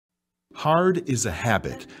Hard is a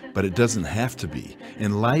habit, but it doesn't have to be.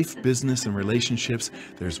 In life, business, and relationships,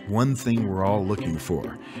 there's one thing we're all looking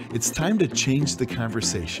for. It's time to change the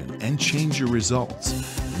conversation and change your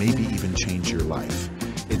results, maybe even change your life.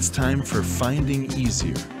 It's time for Finding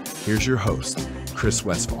Easier. Here's your host, Chris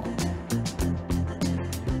Westfall.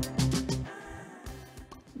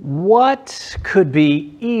 What could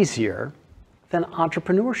be easier than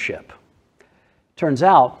entrepreneurship? Turns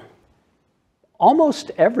out,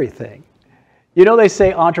 almost everything. You know, they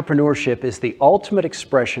say entrepreneurship is the ultimate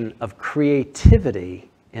expression of creativity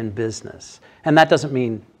in business. And that doesn't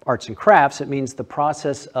mean arts and crafts, it means the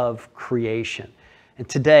process of creation. And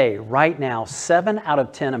today, right now, 7 out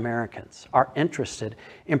of 10 Americans are interested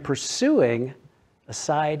in pursuing a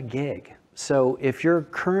side gig. So if you're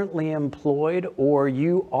currently employed or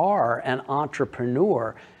you are an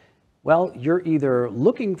entrepreneur, well, you're either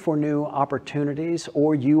looking for new opportunities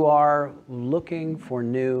or you are looking for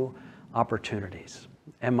new opportunities.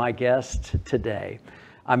 And my guest today,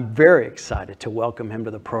 I'm very excited to welcome him to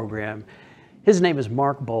the program. His name is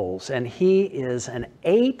Mark Bowles, and he is an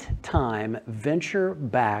 8-time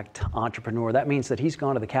venture-backed entrepreneur. That means that he's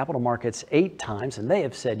gone to the capital markets 8 times, and they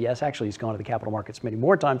have said yes. Actually, he's gone to the capital markets many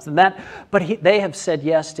more times than that, but they have said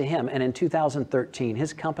yes to him. And in 2013,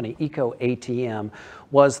 his company, EcoATM,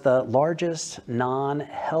 was the largest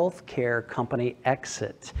non-healthcare company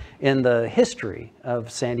exit in the history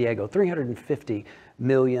of San Diego, $350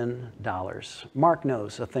 million. Mark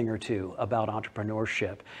knows a thing or two about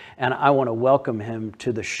entrepreneurship, and I want to welcome him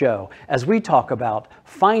to the show as we talk about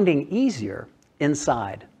finding easier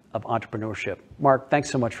inside of entrepreneurship. Mark, thanks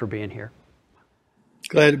so much for being here.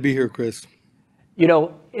 Glad to be here, Chris. You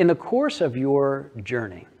know, in the course of your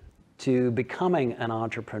journey to becoming an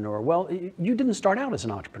entrepreneur, well, you didn't start out as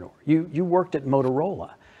an entrepreneur. You worked at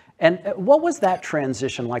Motorola. And what was that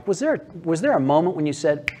transition like? Was there a moment when you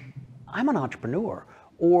said, I'm an entrepreneur?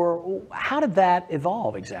 Or how did that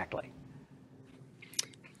evolve exactly?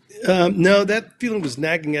 No, that feeling was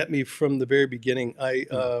nagging at me from the very beginning. I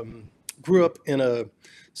grew up in a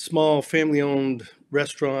small family-owned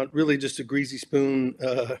restaurant, really just a greasy spoon,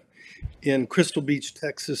 in Crystal Beach,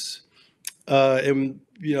 Texas. And,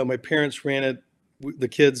 you know, my parents ran it, the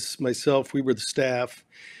kids, myself, we were the staff.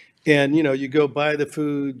 And, you know, you go buy the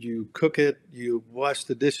food, you cook it, you wash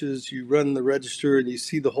the dishes, you run the register, and you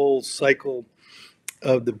see the whole cycle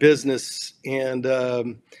of the business. And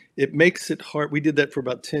it makes it hard. We did that for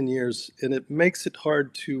about 10 years, and it makes it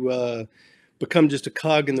hard to become just a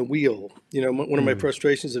cog in the wheel. You know, one of my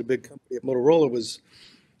frustrations at a big company at Motorola was,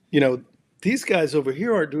 you know, these guys over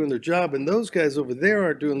here aren't doing their job, and those guys over there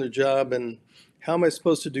aren't doing their job, and how am I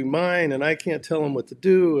supposed to do mine? And I can't tell them what to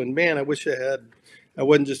do. And man, I wish I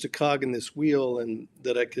wasn't just a cog in this wheel, and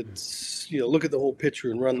that I could, you know, look at the whole picture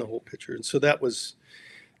and run the whole picture. And so that was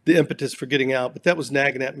the impetus for getting out. But that was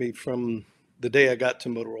nagging at me from the day I got to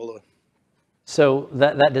Motorola. So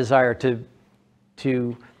that desire to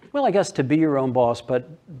well, I guess to be your own boss, but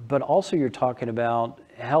also you're talking about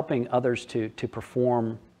helping others to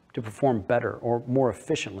perform better or more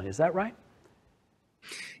efficiently. Is that right?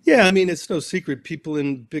 Yeah, I mean, it's no secret. People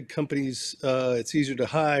in big companies, it's easier to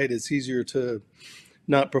hide. It's easier to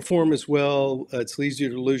not perform as well. It's easier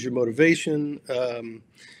to lose your motivation.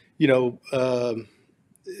 You know,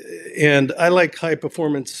 and I like high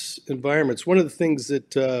performance environments. One of the things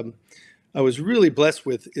that I was really blessed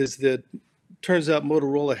with is that turns out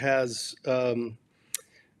Motorola has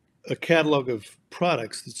a catalog of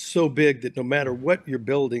products that's so big that no matter what you're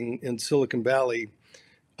building in Silicon Valley,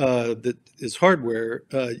 that is hardware,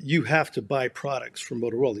 you have to buy products from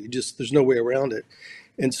Motorola. There's no way around it.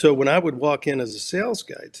 And so when I would walk in as a sales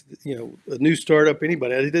guy, you know, a new startup,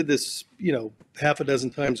 anybody, I did this, you know, half a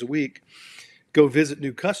dozen times a week, go visit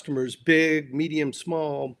new customers, big, medium,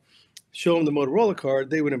 small, show them the Motorola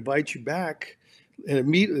card. They would invite you back and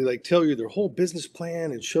immediately like tell you their whole business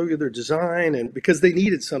plan and show you their design. And because they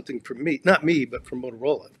needed something from me, not me, but from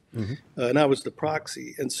Motorola. And I was the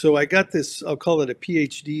proxy. And so I got this, I'll call it a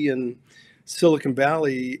PhD in Silicon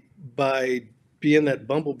Valley by being that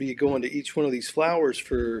bumblebee going to each one of these flowers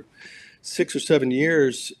for 6 or 7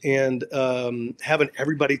 years and having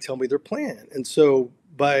everybody tell me their plan. And so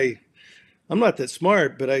I'm not that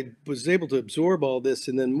smart, but I was able to absorb all this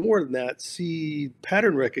and then more than that, see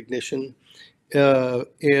pattern recognition.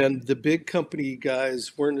 And the big company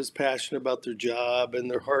guys weren't as passionate about their job, and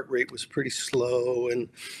their heart rate was pretty slow, and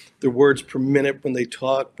their words per minute when they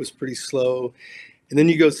talked was pretty slow. And then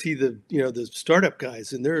you go see the startup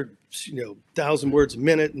guys, and they're 1,000 words a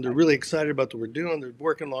minute, and they're really excited about what we're doing. They're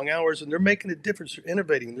working long hours, and they're making a difference. They're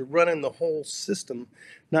innovating. They're running the whole system,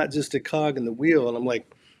 not just a cog in the wheel. And I'm like,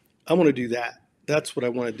 I want to do that. that's what I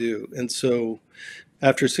want to do. And so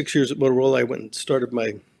after 6 years at Motorola, I went and started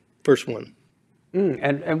my first one.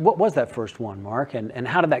 And what was that first one, Mark? And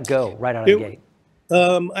how did that go right out of the gate?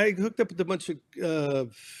 I hooked up with a bunch of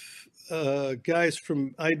guys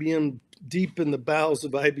from IBM, deep in the bowels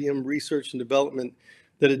of IBM research and development,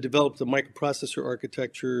 that had developed the microprocessor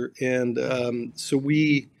architecture. And so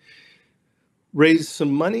we raised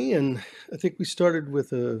some money, and I think we started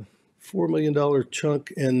with a $4 million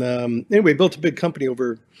chunk. And anyway, built a big company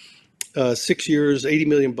over 6 years, 80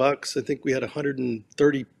 million bucks. I think we had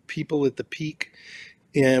 130 people at the peak,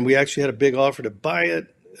 and we actually had a big offer to buy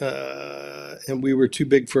it. And we were too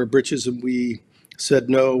big for our britches, and we said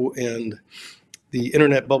no. And the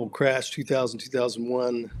internet bubble crashed 2000,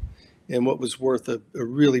 2001, and what was worth a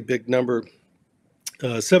really big number,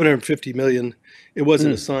 750 million. It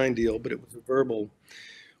wasn't a signed deal, but it was a verbal.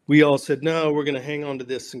 We all said, no, we're going to hang on to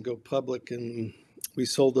this and go public. And we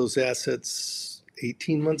sold those assets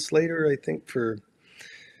 18 months later, I think, for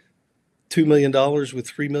 $2 million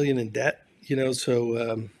with $3 million in debt.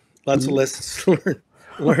 So lots of lessons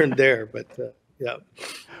learned there. But yeah.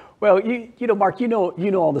 Well, Mark, you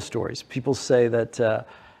know all the stories. People say that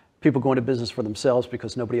people go into business for themselves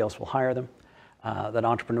because nobody else will hire them. That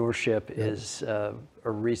entrepreneurship is a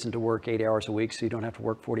reason to work 8 hours a week, so you don't have to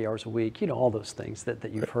work 40 hours a week. All those things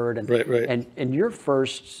that you've heard. And, right. And your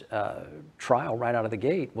first trial right out of the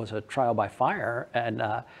gate was a trial by fire,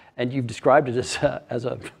 and you've described it as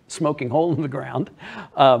a smoking hole in the ground.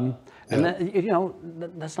 And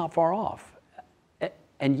that's not far off.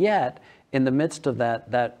 And yet, in the midst of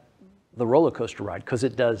the roller coaster ride, because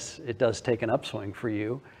it does take an upswing for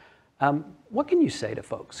you. What can you say to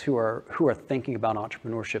folks who are thinking about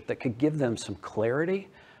entrepreneurship that could give them some clarity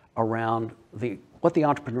around what the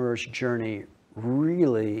entrepreneur's journey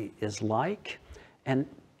really is like? And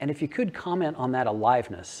if you could comment on that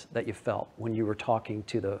aliveness that you felt when you were talking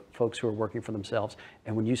to the folks who are working for themselves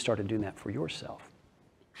and when you started doing that for yourself.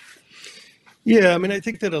 Yeah, I mean, I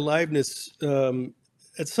think that aliveness,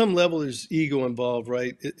 at some level, there's ego involved,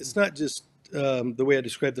 right? It's not just the way I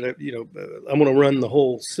described it. I want to run the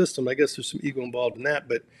whole system. I guess there's some ego involved in that,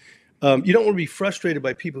 but you don't want to be frustrated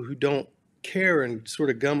by people who don't care and sort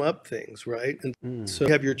of gum up things, right? And so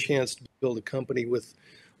you have your chance to build a company with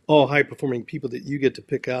all high-performing people that you get to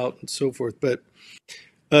pick out and so forth. But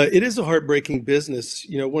it is a heartbreaking business.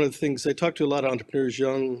 One of the things, I talk to a lot of entrepreneurs,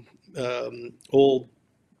 young, old,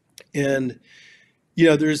 and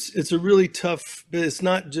it's a really tough, but it's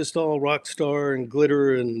not just all rock star and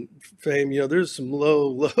glitter and fame. There's some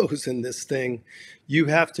lows in this thing. You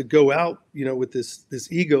have to go out, with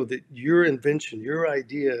this ego that your invention, your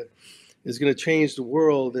idea is going to change the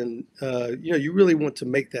world. And, you really want to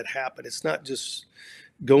make that happen. It's not just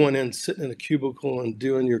going in, sitting in a cubicle and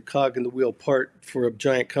doing your cog in the wheel part for a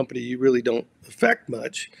giant company you really don't affect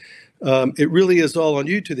much. It really is all on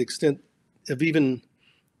you, to the extent of even,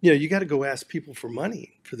 you got to go ask people for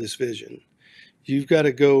money for this vision. You've got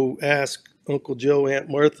to go ask Uncle Joe, Aunt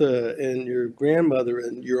Martha, and your grandmother,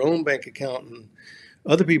 and your own bank account, and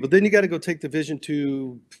other people. Then you got to go take the vision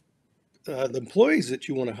to the employees that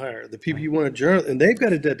you want to hire, the people you want to journal, and they've got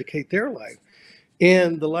to dedicate their life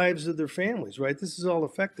and the lives of their families, right? This is all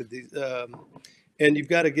affected. And you've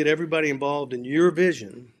got to get everybody involved in your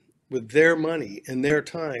vision with their money and their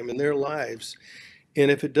time and their lives. And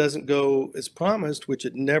if it doesn't go as promised, which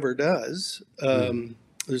it never does,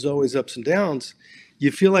 there's always ups and downs.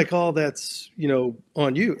 You feel like all that's,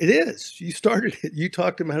 on you. It is. You started it. You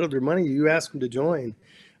talked them out of their money. You asked them to join.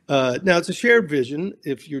 Now, it's a shared vision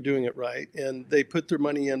if you're doing it right. And they put their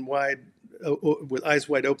money in with eyes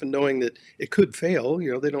wide open, knowing that it could fail.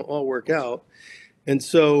 They don't all work out. And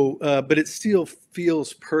so, but it still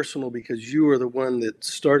feels personal because you are the one that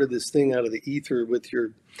started this thing out of the ether with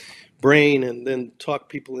your brain, and then talk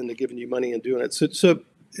people into giving you money and doing it. So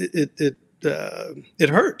it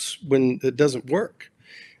hurts when it doesn't work,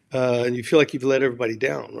 and you feel like you've let everybody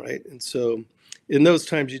down, right? And so, in those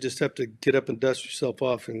times, you just have to get up and dust yourself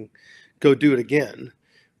off and go do it again,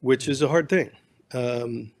 which is a hard thing.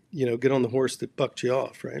 Get on the horse that bucked you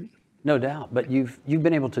off, right? No doubt, but you've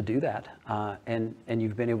been able to do that, and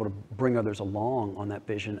you've been able to bring others along on that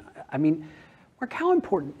vision. I mean, Mark, how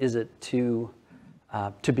important is it to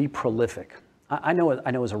be prolific? I know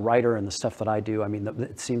as a writer and the stuff that I do, I mean,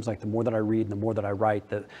 it seems like the more that I read and the more that I write,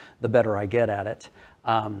 the better I get at it.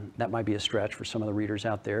 That might be a stretch for some of the readers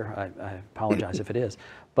out there. I apologize if it is.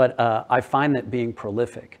 But I find that being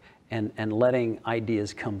prolific and letting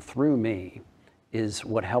ideas come through me is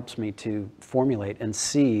what helps me to formulate and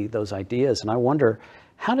see those ideas. And I wonder,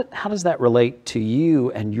 how does that relate to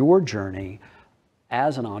you and your journey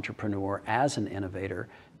as an entrepreneur, as an innovator,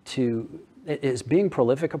 to Is being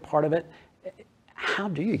prolific a part of it? How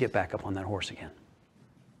do you get back up on that horse again?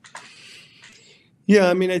 Yeah,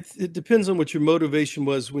 I mean, it depends on what your motivation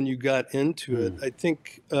was when you got into it. I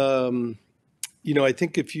think, I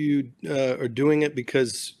think if you are doing it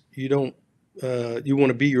because you don't, you want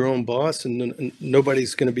to be your own boss and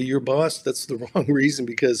nobody's going to be your boss, that's the wrong reason,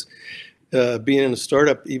 because being in a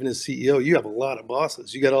startup, even as CEO, you have a lot of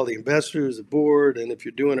bosses. You got all the investors, the board, and if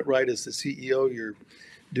you're doing it right as the CEO, you're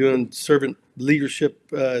doing servant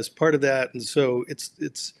leadership as part of that. And so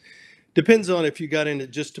it's depends on if you got in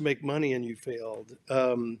it just to make money and you failed.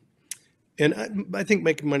 And I think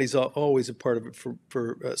making money is always a part of it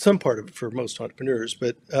for some part of it for most entrepreneurs.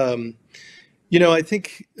 But, I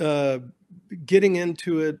think getting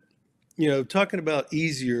into it, talking about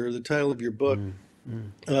easier, the title of your book,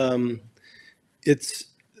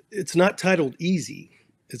 it's not titled easy.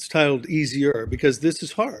 It's titled easier because this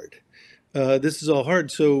is hard. This is all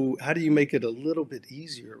hard. So how do you make it a little bit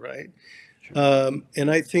easier, right? Sure.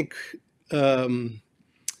 And I think the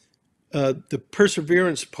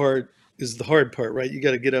perseverance part is the hard part, right? You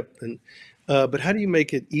got to get up but how do you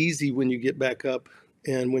make it easy when you get back up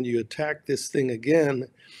and when you attack this thing again?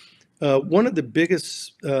 One of the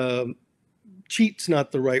biggest cheats,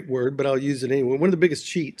 not the right word, but I'll use it anyway. One of the biggest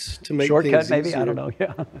cheats to make shortcut, things maybe easier, I don't know.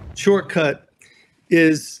 Yeah, shortcut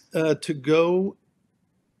is to go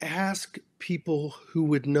ask people who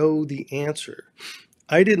would know the answer.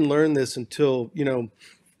 I didn't learn this until you're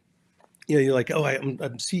like, oh, I'm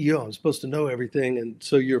CEO, I'm supposed to know everything, and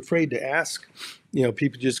so you're afraid to ask.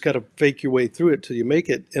 People just got to fake your way through it till you make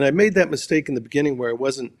it. And I made that mistake in the beginning where I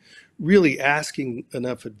wasn't really asking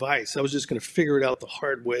enough advice. I was just going to figure it out the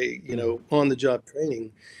hard way, on the job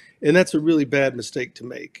training. And that's a really bad mistake to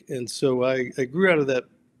make. And so I grew out of that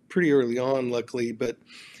pretty early on, luckily. But,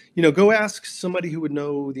 go ask somebody who would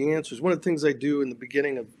know the answers. One of the things I do in the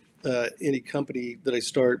beginning of any company that I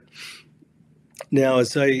start now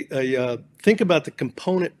is I think about the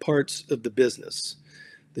component parts of the business: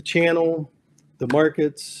 the channel, the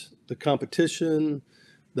markets, the competition,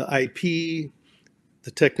 the IP,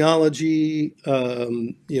 the technology,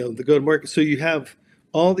 the go-to-market. So you have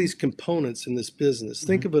all these components in this business.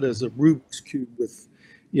 Think of it as a Rubik's Cube with,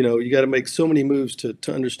 you got to make so many moves to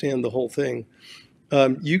understand the whole thing.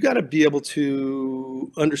 You got to be able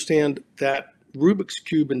to understand that Rubik's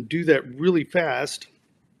Cube and do that really fast.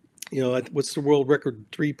 What's the world record?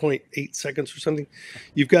 3.8 seconds or something.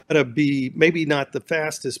 You've got to be maybe not the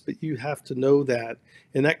fastest, but you have to know that.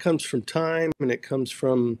 And that comes from time, and it comes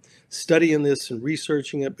from studying this and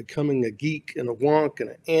researching it, becoming a geek and a wonk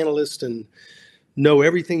and an analyst, and know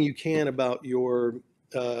everything you can about your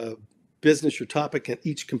business, your topic, and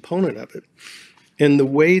each component of it. And the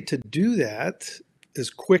way to do that as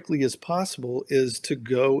quickly as possible is to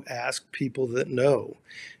go ask people that know.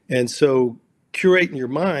 And so curate in your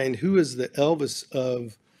mind, who is the Elvis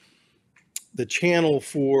of the channel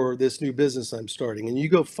for this new business I'm starting? And you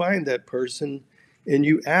go find that person and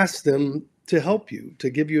you ask them to help you, to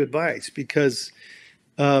give you advice, because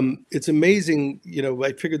it's amazing.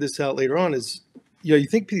 I figured this out later on is, you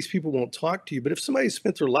think these people won't talk to you, but if somebody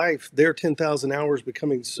spent their life, their 10,000 hours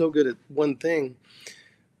becoming so good at one thing,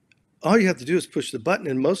 all you have to do is push the button,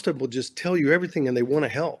 and most of them will just tell you everything, and they want to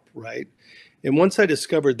help, right? And once I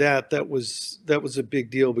discovered that was a big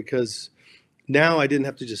deal, because now I didn't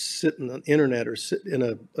have to just sit on the internet or sit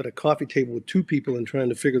at a coffee table with two people and trying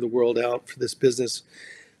to figure the world out for this business.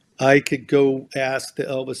 I could go ask the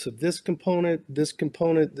Elvis of this component, this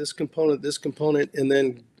component, this component, this component, and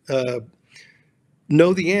then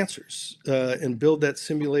know the answers and build that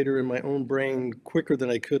simulator in my own brain quicker than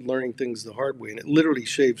I could learning things the hard way. And it literally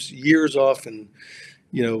shaves years off and,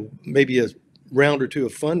 maybe a round or two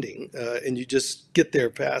of funding, and you just get there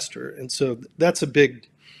faster. And so that's a big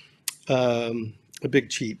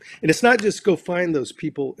cheat. And it's not just go find those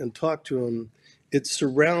people and talk to them. It's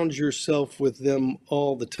surround yourself with them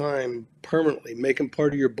all the time, permanently. Make them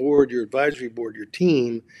part of your board, your advisory board, your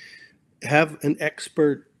team. Have an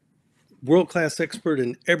expert, world-class expert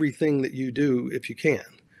in everything that you do if you can,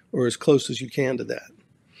 or as close as you can to that.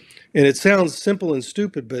 And it sounds simple and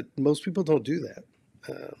stupid, but most people don't do that.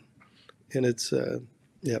 And it's,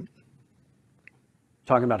 yeah.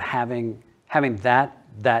 Talking about having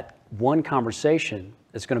that one conversation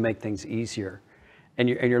is going to make things easier. And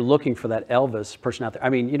you're looking for that Elvis person out there. I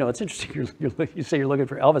mean, it's interesting. You say you're looking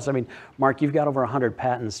for Elvis. I mean, Mark, you've got over 100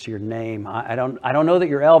 patents to your name. I don't know that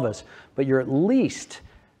you're Elvis, but you're at least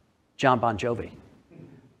John Bon Jovi.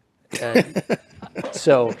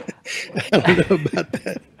 So I don't know about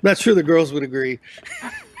that. I'm not sure the girls would agree.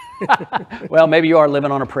 Well, maybe you are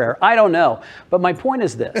living on a prayer. I don't know. But my point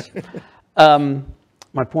is this.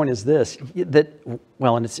 my point is this, that,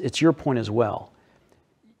 well, and it's your point as well.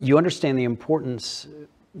 You understand the importance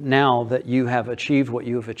now that you have achieved what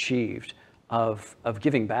you have achieved of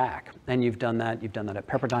giving back. And you've done that. You've done that at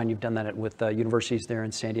Pepperdine. You've done that with universities there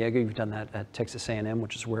in San Diego. You've done that at Texas A&M,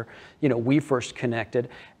 which is where, we first connected.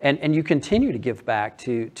 And you continue to give back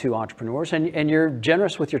to entrepreneurs. And you're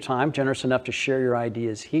generous with your time, generous enough to share your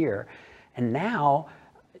ideas here. And now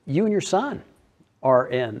you and your son are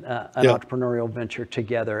in an entrepreneurial venture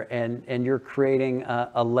together, and you're creating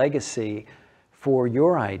a legacy for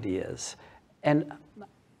your ideas. And,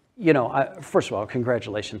 first of all,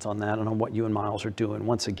 congratulations on that and on what you and Miles are doing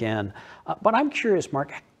once again. But I'm curious,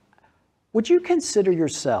 Mark, would you consider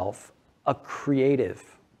yourself a creative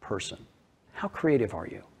person? How creative are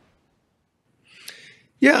you?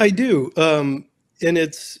 Yeah, I do. And you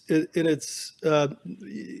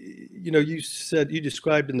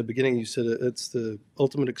described in the beginning, you said it's the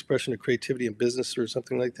ultimate expression of creativity in business or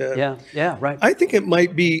something like that. Yeah, right. I think it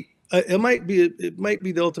might be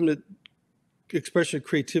the ultimate expression of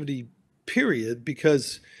creativity, period,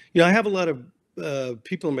 because, I have a lot of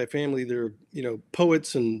people in my family, they're,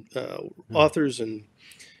 poets and authors and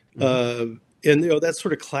that's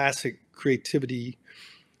sort of classic creativity.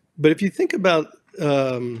 But if you think about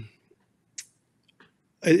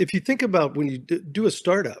when you do a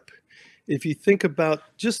startup, if you think about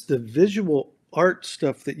just the visual art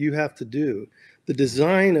stuff that you have to do, the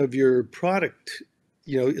design of your product,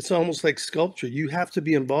 it's almost like sculpture. You have to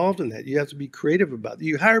be involved in that. You have to be creative about it.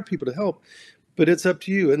 You hire people to help, but it's up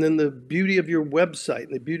to you. And then the beauty of your website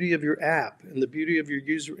and the beauty of your app and the beauty of your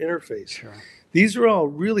user interface. Sure. These are all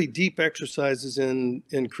really deep exercises in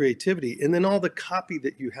creativity. And then all the copy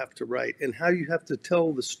that you have to write and how you have to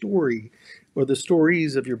tell the story or the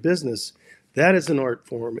stories of your business, that is an art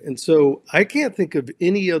form. And so I can't think of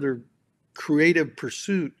any other creative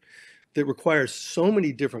pursuit that requires so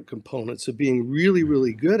many different components of being really,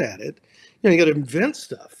 really good at it. You got to invent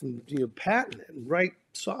stuff and patent it and write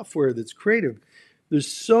software that's creative. There's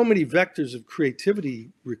so many vectors of creativity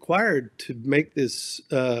required to make this.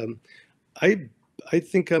 I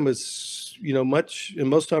think I'm as much, and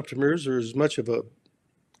most entrepreneurs are as much of a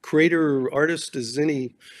creator or artist as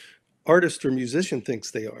any artist or musician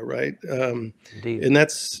thinks they are, right? Indeed. And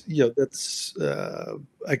that's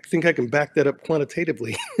I think I can back that up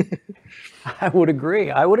quantitatively. I would agree.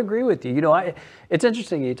 I would agree with you. It's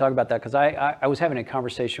interesting you talk about that, because I was having a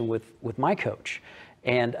conversation with my coach,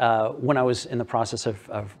 and when I was in the process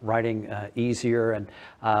of writing Easier, and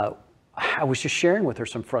I was just sharing with her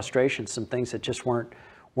some frustrations, some things that just weren't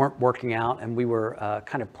working out, and we were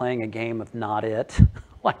kind of playing a game of not it.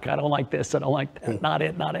 Like, I don't like this, I don't like that, not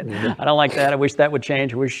it. I don't like that, I wish that would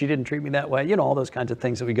change, I wish she didn't treat me that way. All those kinds of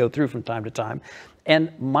things that we go through from time to time.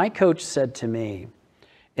 And my coach said to me,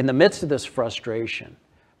 in the midst of this frustration,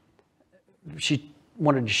 she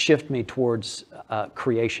wanted to shift me towards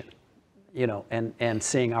creation, and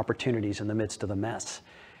seeing opportunities in the midst of the mess.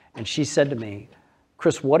 And she said to me,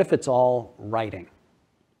 Chris, what if it's all writing?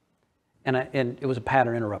 And it was a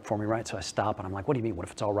pattern interrupt for me, right? So I stop and I'm like, what do you mean, what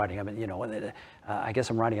if it's all writing? I mean, I guess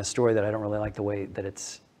I'm writing a story that I don't really like the way that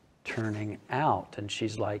it's turning out. And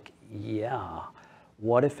she's like, yeah,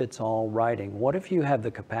 what if it's all writing? What if you have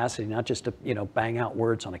the capacity not just to, bang out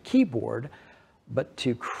words on a keyboard, but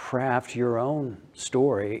to craft your own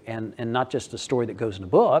story, and not just a story that goes in a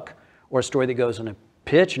book or a story that goes in a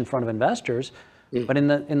pitch in front of investors, but in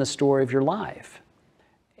the story of your life.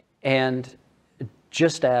 And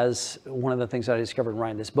just as one of the things that I discovered in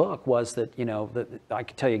writing this book was that, that I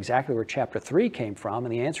could tell you exactly where chapter 3 came from,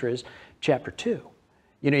 and the answer is chapter 2.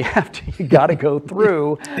 You got to go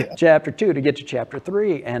through chapter 2 to get to chapter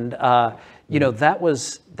 3, and that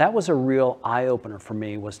was a real eye opener for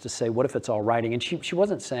me, was to say, what if it's all writing? And she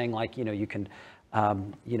wasn't saying like, you can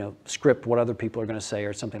script what other people are going to say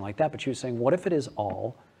or something like that, but she was saying, what if it is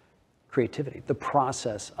all creativity, the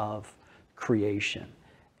process of creation?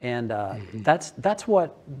 And that's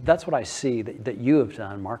what I see that you have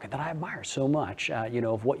done, Mark, that I admire so much,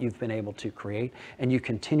 of what you've been able to create, and you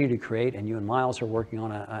continue to create, and you and Miles are working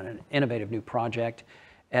on an innovative new project.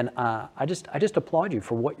 And I just applaud you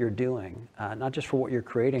for what you're doing, not just for what you're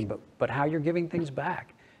creating, but how you're giving things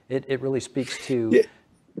back. It really speaks to,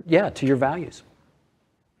 to your values.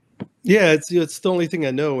 Yeah, it's the only thing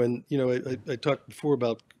I know. And, I talked before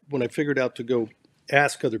about when I figured out to go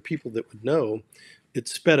ask other people that would know, it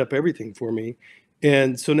sped up everything for me.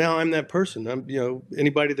 And so now I'm that person. I'm,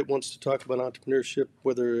 anybody that wants to talk about entrepreneurship,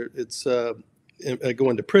 whether it's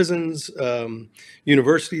going to prisons,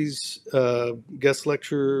 universities, guest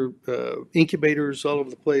lecture, incubators all over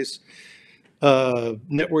the place,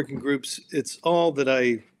 networking groups, it's all that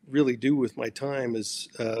I really do with my time is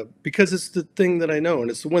because it's the thing that I know,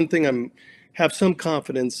 and it's the one thing have some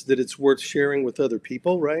confidence that it's worth sharing with other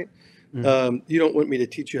people, right? You don't want me to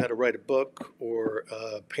teach you how to write a book or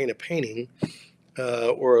paint a painting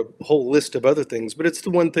or a whole list of other things, but it's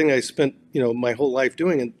the one thing I spent, my whole life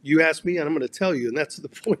doing. And you asked me, and I'm going to tell you, and that's the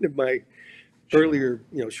point of my earlier,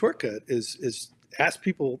 shortcut is ask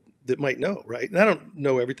people that might know, right? And I don't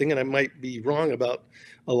know everything, and I might be wrong about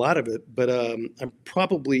a lot of it, but I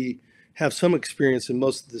probably have some experience in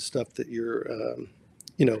most of the stuff that you're,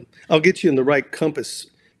 I'll get you in the right compass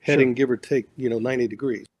heading, give or take, 90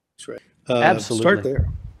 degrees, right? Absolutely. Start there.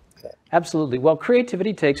 Absolutely. Well,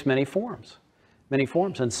 creativity takes many forms,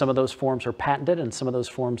 and some of those forms are patented, and some of those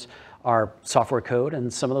forms are software code,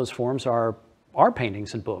 and some of those forms are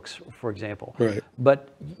paintings and books, for example. Right. But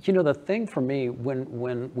the thing for me,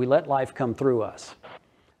 when we let life come through us,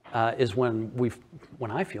 is when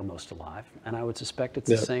I feel most alive, and I would suspect it's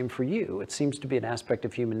the same for you. It seems to be an aspect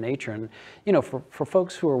of human nature, and for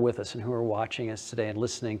folks who are with us and who are watching us today and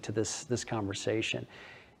listening to this conversation,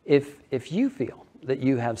 if you feel that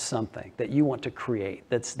you have something that you want to create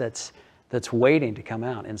that's waiting to come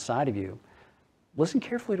out inside of you, listen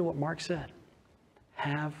carefully to what Mark said.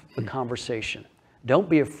 Have the conversation. Don't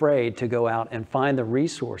be afraid to go out and find the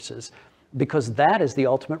resources, because that is the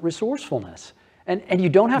ultimate resourcefulness. And you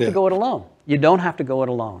don't have to go it alone. You don't have to go it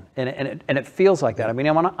alone. And it feels like that. I mean,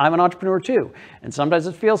 I'm an entrepreneur too. And sometimes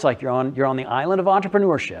it feels like you're on the island of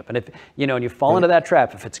entrepreneurship. And if and you fall into that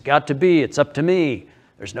trap, if it's got to be, it's up to me.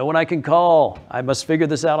 There's no one I can call. I must figure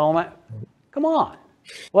this out all my. Come on.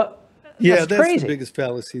 What? Yeah, that's crazy. The biggest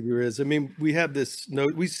fallacy there is. I mean, we have this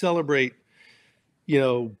we celebrate,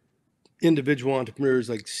 individual entrepreneurs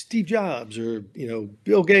like Steve Jobs or,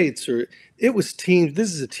 Bill Gates, or it was teams.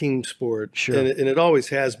 This is a team sport. Sure. And it always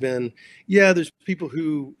has been. Yeah, there's people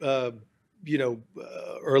who,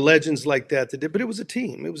 are legends like that did, but it was a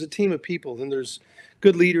team. It was a team of people, and there's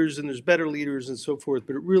good leaders and there's better leaders and so forth,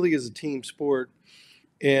 but it really is a team sport.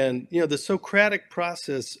 And, the Socratic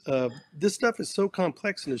process of this stuff is so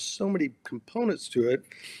complex, and there's so many components to it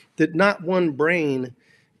that not one brain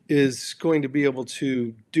is going to be able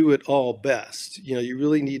to do it all best. You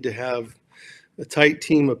really need to have a tight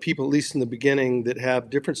team of people, at least in the beginning, that have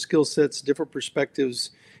different skill sets, different perspectives,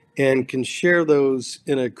 and can share those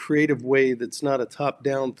in a creative way that's not a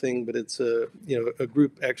top-down thing, but it's a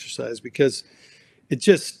group exercise, because it's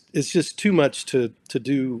just too much to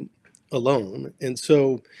do alone. And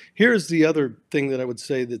so here's the other thing that I would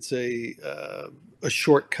say that's a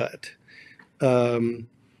shortcut.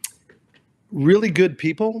 Really good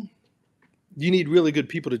people. You need really good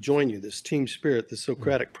people to join you. This team spirit, the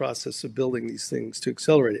Socratic process of building these things to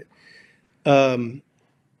accelerate it.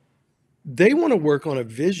 They want to work on a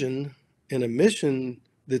vision and a mission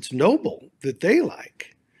that's noble, that they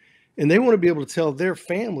like. And they want to be able to tell their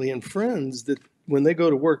family and friends that when they go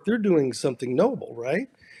to work, they're doing something noble, right?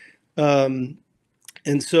 And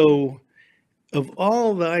so of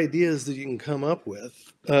all the ideas that you can come up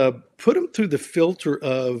with, put them through the filter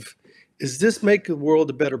of, does this make the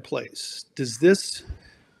world a better place?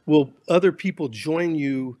 Will other people join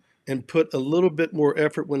you and put a little bit more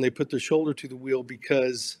effort when they put their shoulder to the wheel,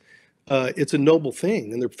 because it's a noble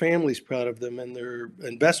thing, and their family's proud of them, and their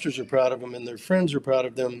investors are proud of them, and their friends are proud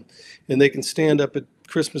of them, and they can stand up at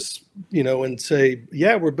Christmas, and say,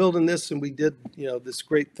 yeah, we're building this, and we did, this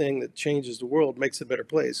great thing that changes the world, makes it a better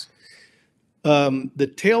place.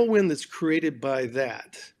 The tailwind that's created by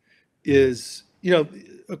that is,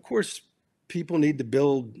 of course, people need to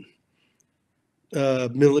build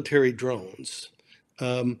military drones.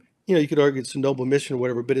 You could argue it's a noble mission or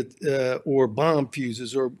whatever, but or bomb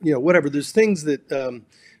fuses or, whatever. There's things that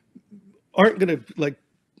aren't going to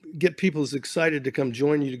get people as excited to come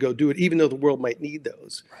join you to go do it, even though the world might need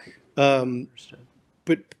those. Right.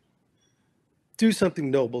 But do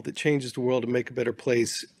something noble that changes the world to make a better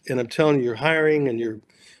place. And I'm telling you, your hiring and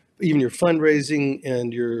even your fundraising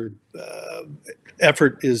and your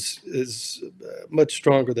effort is much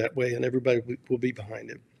stronger that way, and everybody will be behind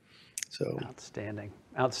it. So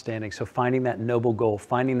outstanding. So finding that noble goal,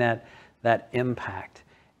 finding that impact,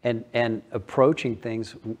 and approaching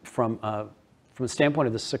things from a standpoint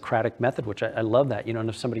of the Socratic method, which I love that. And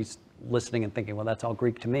if somebody's listening and thinking, well, that's all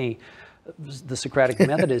Greek to me, the Socratic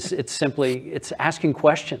method is it's asking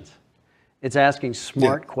questions. It's asking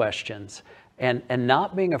smart questions, and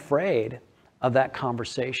not being afraid of that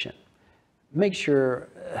conversation. Make sure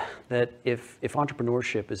that if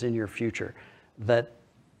entrepreneurship is in your future, that,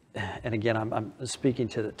 and again, I'm speaking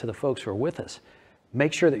to the folks who are with us,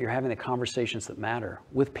 make sure that you're having the conversations that matter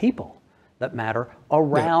with people that matter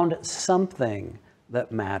around something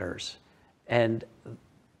that matters. And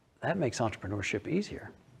that makes entrepreneurship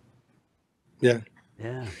easier. Yeah.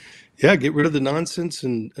 Yeah. Yeah. Get rid of the nonsense.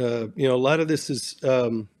 And, a lot of this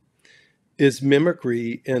is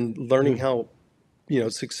mimicry and learning how,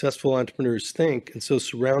 successful entrepreneurs think. And so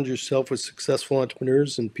surround yourself with successful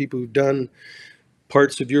entrepreneurs and people who've done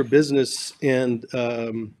parts of your business, and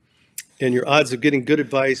your odds of getting good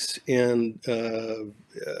advice and,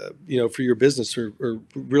 for your business are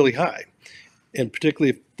really high. And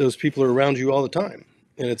particularly if those people are around you all the time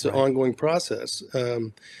and it's an ongoing process.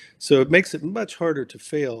 So it makes it much harder to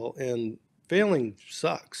fail, and failing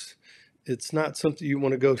sucks. It's not something you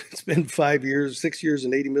want to go spend 5 years, 6 years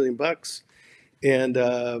and 80 million bucks and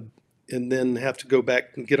then have to go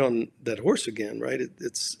back and get on that horse again. Right.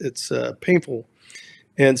 It's painful.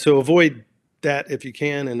 And so avoid that if you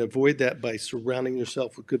can, and avoid that by surrounding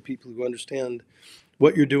yourself with good people who understand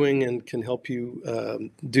what you're doing and can help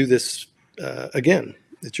you do this again.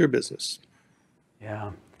 It's your business.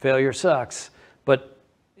 Yeah, failure sucks, but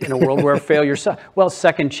in a world where failure sucks, well,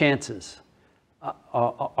 second chances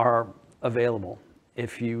are available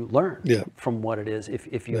if you learn from what it is,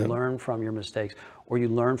 if you learn from your mistakes, or you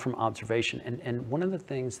learn from observation. And one of the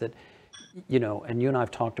things that, and you and I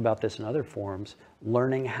have talked about this in other forums,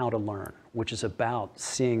 learning how to learn, which is about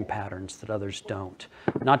seeing patterns that others don't.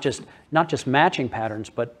 Not just matching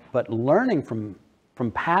patterns, but learning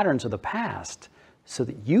from patterns of the past so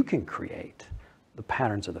that you can create the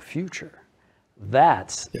patterns of the future.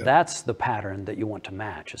 That's the pattern that you want to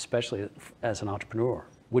match, especially as an entrepreneur.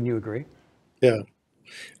 Wouldn't you agree? Yeah,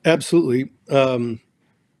 absolutely. And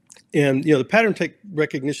the pattern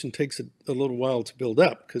recognition takes a little while to build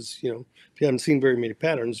up, because if you haven't seen very many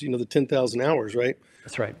patterns, the 10,000 hours, right?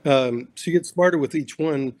 That's right. So you get smarter with each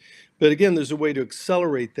one, but again, there's a way to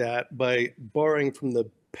accelerate that by borrowing from the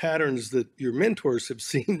patterns that your mentors have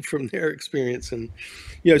seen from their experience, and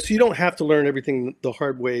so you don't have to learn everything the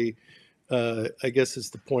hard way. I guess is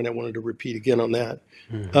the point I wanted to repeat again on that.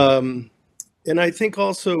 Mm-hmm. And I think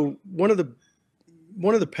also one of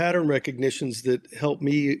the pattern recognitions that helped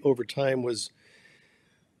me over time was,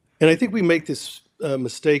 and I think we make this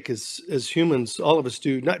mistake as humans, all of us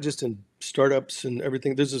do, not just in startups and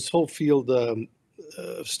everything. There's this whole field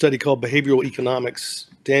study called behavioral economics.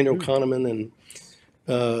 Daniel Kahneman and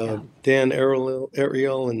Dan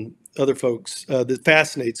Ariely and other folks that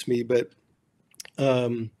fascinates me. But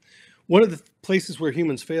one of the places where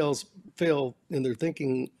humans fail in their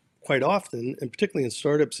thinking quite often, and particularly in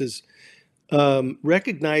startups, is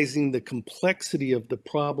recognizing the complexity of the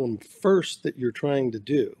problem first that you're trying to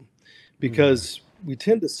do, because we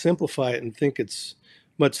tend to simplify it and think it's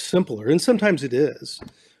much simpler, and sometimes it is.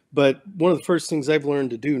 But one of the first things I've learned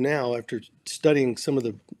to do now, after studying some of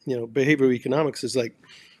the behavioral economics, is like,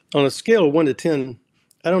 on a scale of 1 to 10,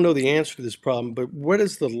 I don't know the answer to this problem, but what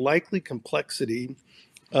is the likely complexity?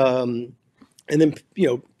 And then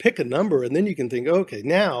pick a number, and then you can think, okay,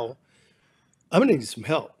 now I'm gonna need some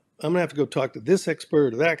help. I'm gonna have to go talk to this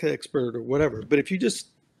expert or that expert or whatever. But if you just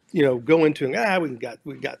go into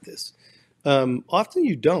we got this. Often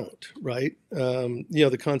you don't, right?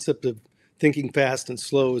 The concept of thinking fast and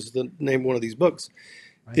slow is the name of one of these books.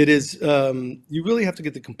 Right. It is, you really have to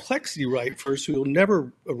get the complexity right first, so you'll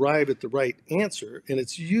never arrive at the right answer. And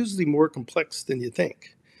it's usually more complex than you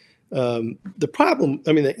think. The problem,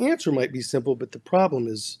 the answer might be simple, but the problem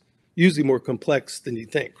is usually more complex than you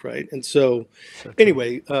think, right? And so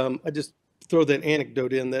anyway, I just throw that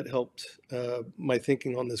anecdote in that helped my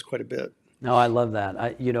thinking on this quite a bit. No, I love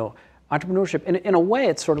that. Entrepreneurship, in a way,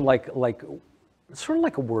 it's sort of like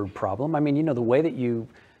a word problem. The way that you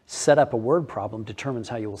set up a word problem determines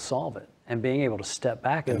how you will solve it. And being able to step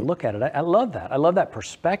back and look at it, I love that. I love that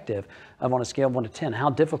perspective of, on a scale of 1 to 10, how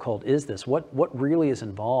difficult is this? What really is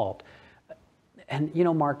involved? And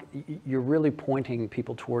Mark, you're really pointing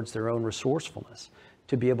people towards their own resourcefulness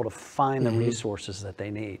to be able to find the resources that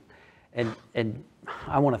they need. And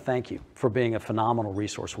I want to thank you for being a phenomenal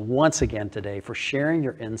resource once again today, for sharing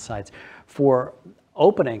your insights, for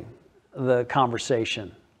opening the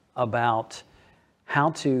conversation about how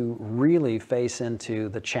to really face into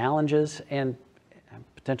the challenges and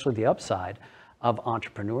potentially the upside of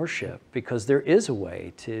entrepreneurship, because there is a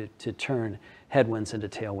way to turn headwinds into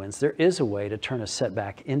tailwinds. There is a way to turn a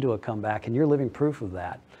setback into a comeback, and you're living proof of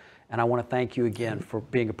that. And I want to thank you again for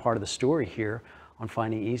being a part of the story here on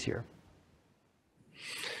Finding Easier.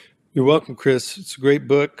 You're welcome, Chris. It's a great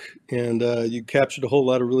book, and you captured a whole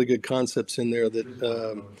lot of really good concepts in there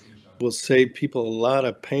that will save people a lot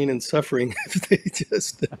of pain and suffering if they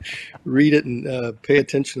just read it and pay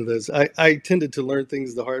attention to those. I tended to learn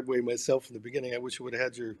things the hard way myself in the beginning. I wish I would have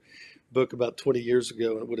had your book about 20 years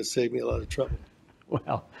ago, and it would have saved me a lot of trouble.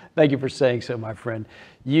 Well, thank you for saying so, my friend.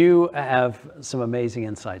 You have some amazing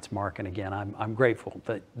insights, Mark, and again, I'm grateful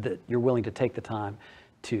that you're willing to take the time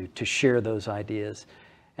to share those ideas.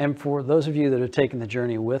 And for those of you that have taken the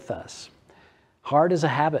journey with us, hard is a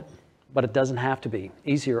habit, but it doesn't have to be.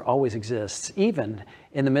 Easier always exists, even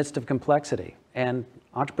in the midst of complexity. And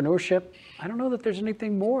entrepreneurship, I don't know that there's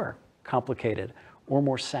anything more complicated or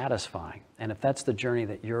more satisfying. And if that's the journey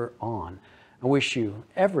that you're on, I wish you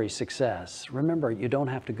every success. Remember, you don't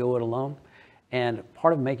have to go it alone. And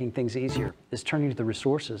part of making things easier is turning to the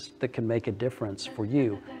resources that can make a difference for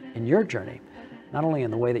you in your journey, not only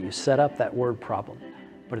in the way that you set up that word problem,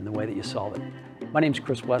 but in the way that you solve it. My name's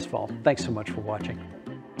Chris Westfall. Thanks so much for watching.